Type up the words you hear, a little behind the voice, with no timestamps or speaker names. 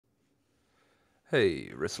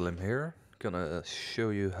Hey, Rislim here. Gonna show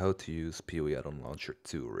you how to use PoE Addon Launcher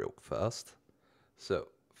 2 real fast. So,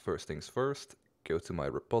 first things first, go to my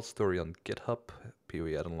repository on GitHub,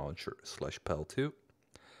 PoE Addon Launcher /pal2.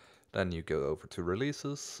 Then you go over to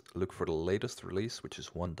releases, look for the latest release, which is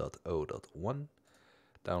 1.0.1.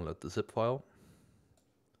 Download the zip file,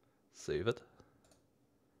 save it.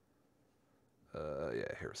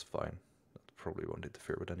 Yeah, here's fine. That probably won't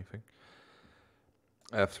interfere with anything.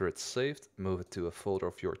 After it's saved, move it to a folder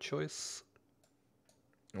of your choice,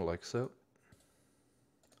 like so.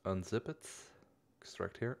 Unzip it,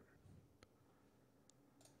 extract here.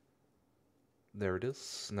 There it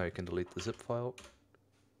is. Now you can delete the zip file.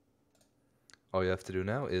 All you have to do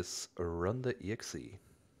now is run the exe.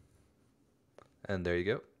 And there you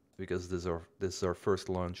go. Because this is our first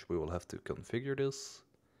launch, we will have to configure this.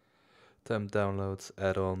 Temp downloads,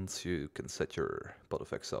 add-ons, you can set your PoE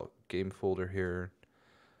Exile game folder here.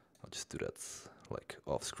 I'll just do that like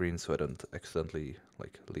off screen so I don't accidentally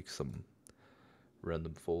like leak some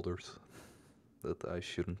random folders that I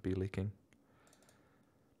shouldn't be leaking.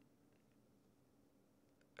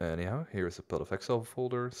 Anyhow, here's a PoE Exile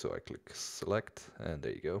folder, so I click select and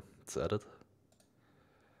there you go, it's added.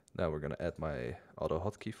 Now we're gonna add my auto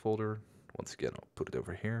hotkey folder. Once again, I'll put it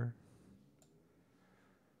over here.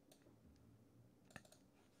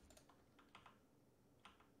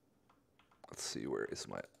 Let's see, where is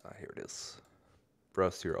my, here it is.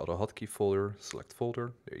 Browse to your auto hotkey folder, select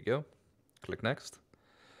folder, there you go. Click next.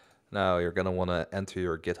 Now you're gonna wanna enter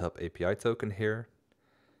your GitHub API token here.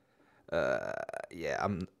 Yeah,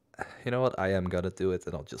 you know what, I am gonna do it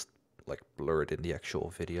and I'll just like blur it in the actual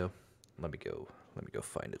video. Let me go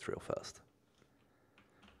find it real fast.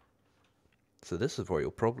 So this is where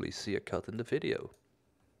you'll probably see a cut in the video.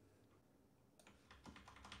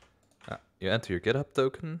 You enter your GitHub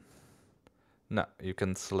token. Now, you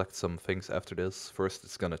can select some things after this. First,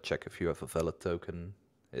 it's gonna check if you have a valid token.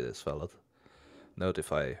 It is valid. Note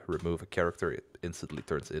if I remove a character, it instantly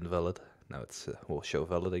turns invalid. Now it will show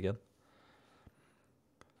valid again.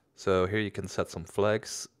 So here you can set some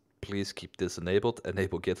flags. Please keep this enabled.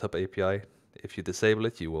 Enable GitHub API. If you disable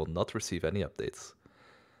it, you will not receive any updates.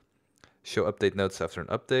 Show update notes after an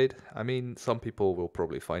update. I mean, some people will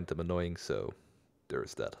probably find them annoying, so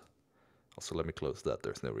there's that. Also, let me close that.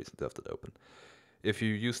 There's no reason to have that open. If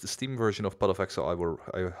you use the Steam version of PoE Exile,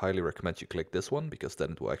 I highly recommend you click this one, because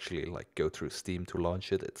then it will actually like go through Steam to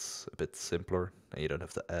launch it. It's a bit simpler, and you don't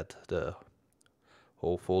have to add the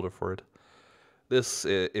whole folder for it. This,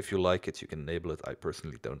 if you like it, you can enable it. I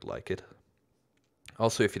personally don't like it.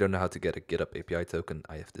 Also, if you don't know how to get a GitHub API token,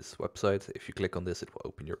 I have this website. If you click on this, it will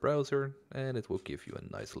open your browser, and it will give you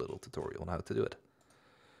a nice little tutorial on how to do it.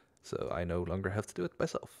 So I no longer have to do it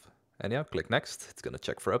myself. And yeah, click next. It's gonna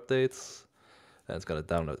check for updates. And it's going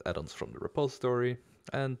to download add-ons from the repository,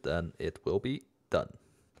 and then it will be done.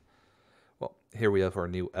 Well, here we have our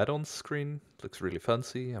new add-ons screen. It looks really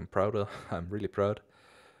fancy. I'm really proud.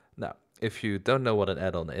 Now, if you don't know what an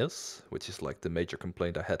add-on is, which is like the major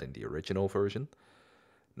complaint I had in the original version,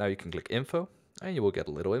 now you can click info, and you will get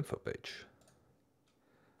a little info page.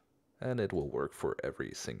 And it will work for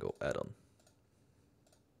every single add-on.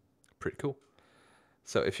 Pretty cool.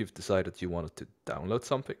 So if you've decided you wanted to download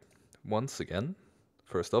something, once again,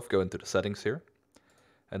 first off, go into the settings here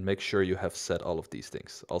and make sure you have set all of these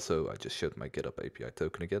things. Also, I just showed my GitHub API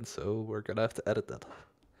token again, so we're gonna have to edit that.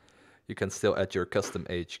 You can still add your custom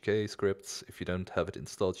HK scripts. If you don't have it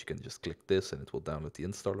installed, you can just click this and it will download the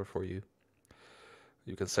installer for you.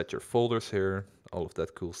 You can set your folders here, all of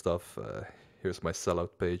that cool stuff. Here's my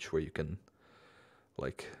sellout page where you can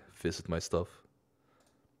like visit my stuff.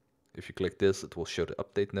 If you click this, it will show the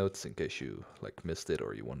update notes in case you like missed it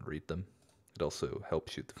or you want to read them. It also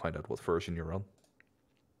helps you to find out what version you're on.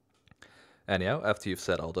 Anyhow, after you've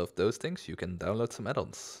set all of those things, you can download some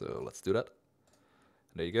add-ons. So let's do that.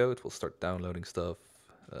 There you go, it will start downloading stuff.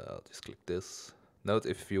 I'll just click this. Note,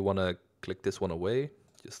 if you want to click this one away,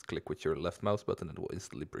 just click with your left mouse button and it will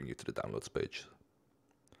instantly bring you to the downloads page.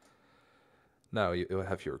 Now you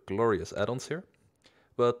have your glorious add-ons here.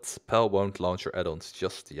 But PAL won't launch your add-ons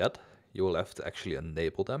just yet. You will have to actually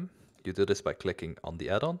enable them. You do this by clicking on the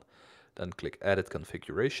add-on, then click Edit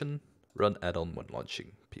Configuration, Run add-on when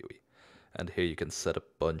launching PoE. And here you can set a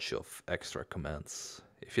bunch of extra commands.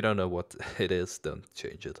 If you don't know what it is, don't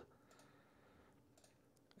change it.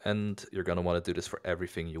 And you're gonna want to do this for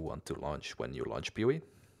everything you want to launch when you launch PoE.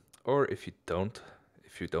 Or if you don't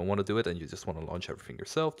want to do it and you just want to launch everything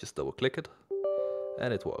yourself, just double click it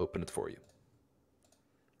and it will open it for you.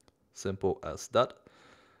 Simple as that.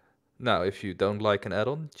 Now, if you don't like an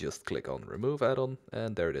add-on, just click on Remove Add-on,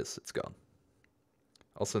 and there it is, it's gone.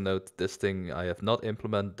 Also note, this thing I have not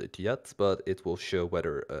implemented yet, but it will show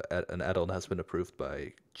whether an add-on has been approved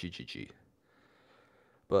by GGG.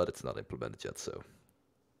 But it's not implemented yet, so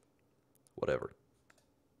whatever.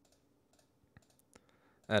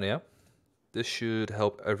 Anyhow, this should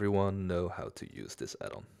help everyone know how to use this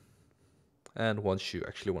add-on. And once you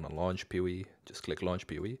actually want to launch PoE, just click Launch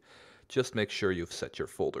PoE. Just make sure you've set your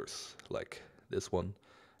folders, like this one.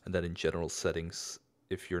 And then in general settings,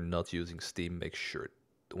 if you're not using Steam, make sure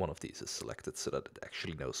one of these is selected so that it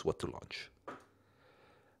actually knows what to launch.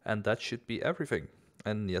 And that should be everything.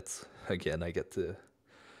 And yet, again, I get to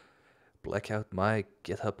black out my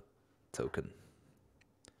GitHub token.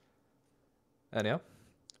 Anyhow,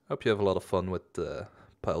 hope you have a lot of fun with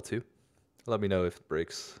Pile 2. Let me know if it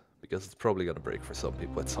breaks, because it's probably gonna break for some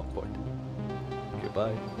people at some point.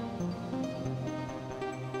 Goodbye.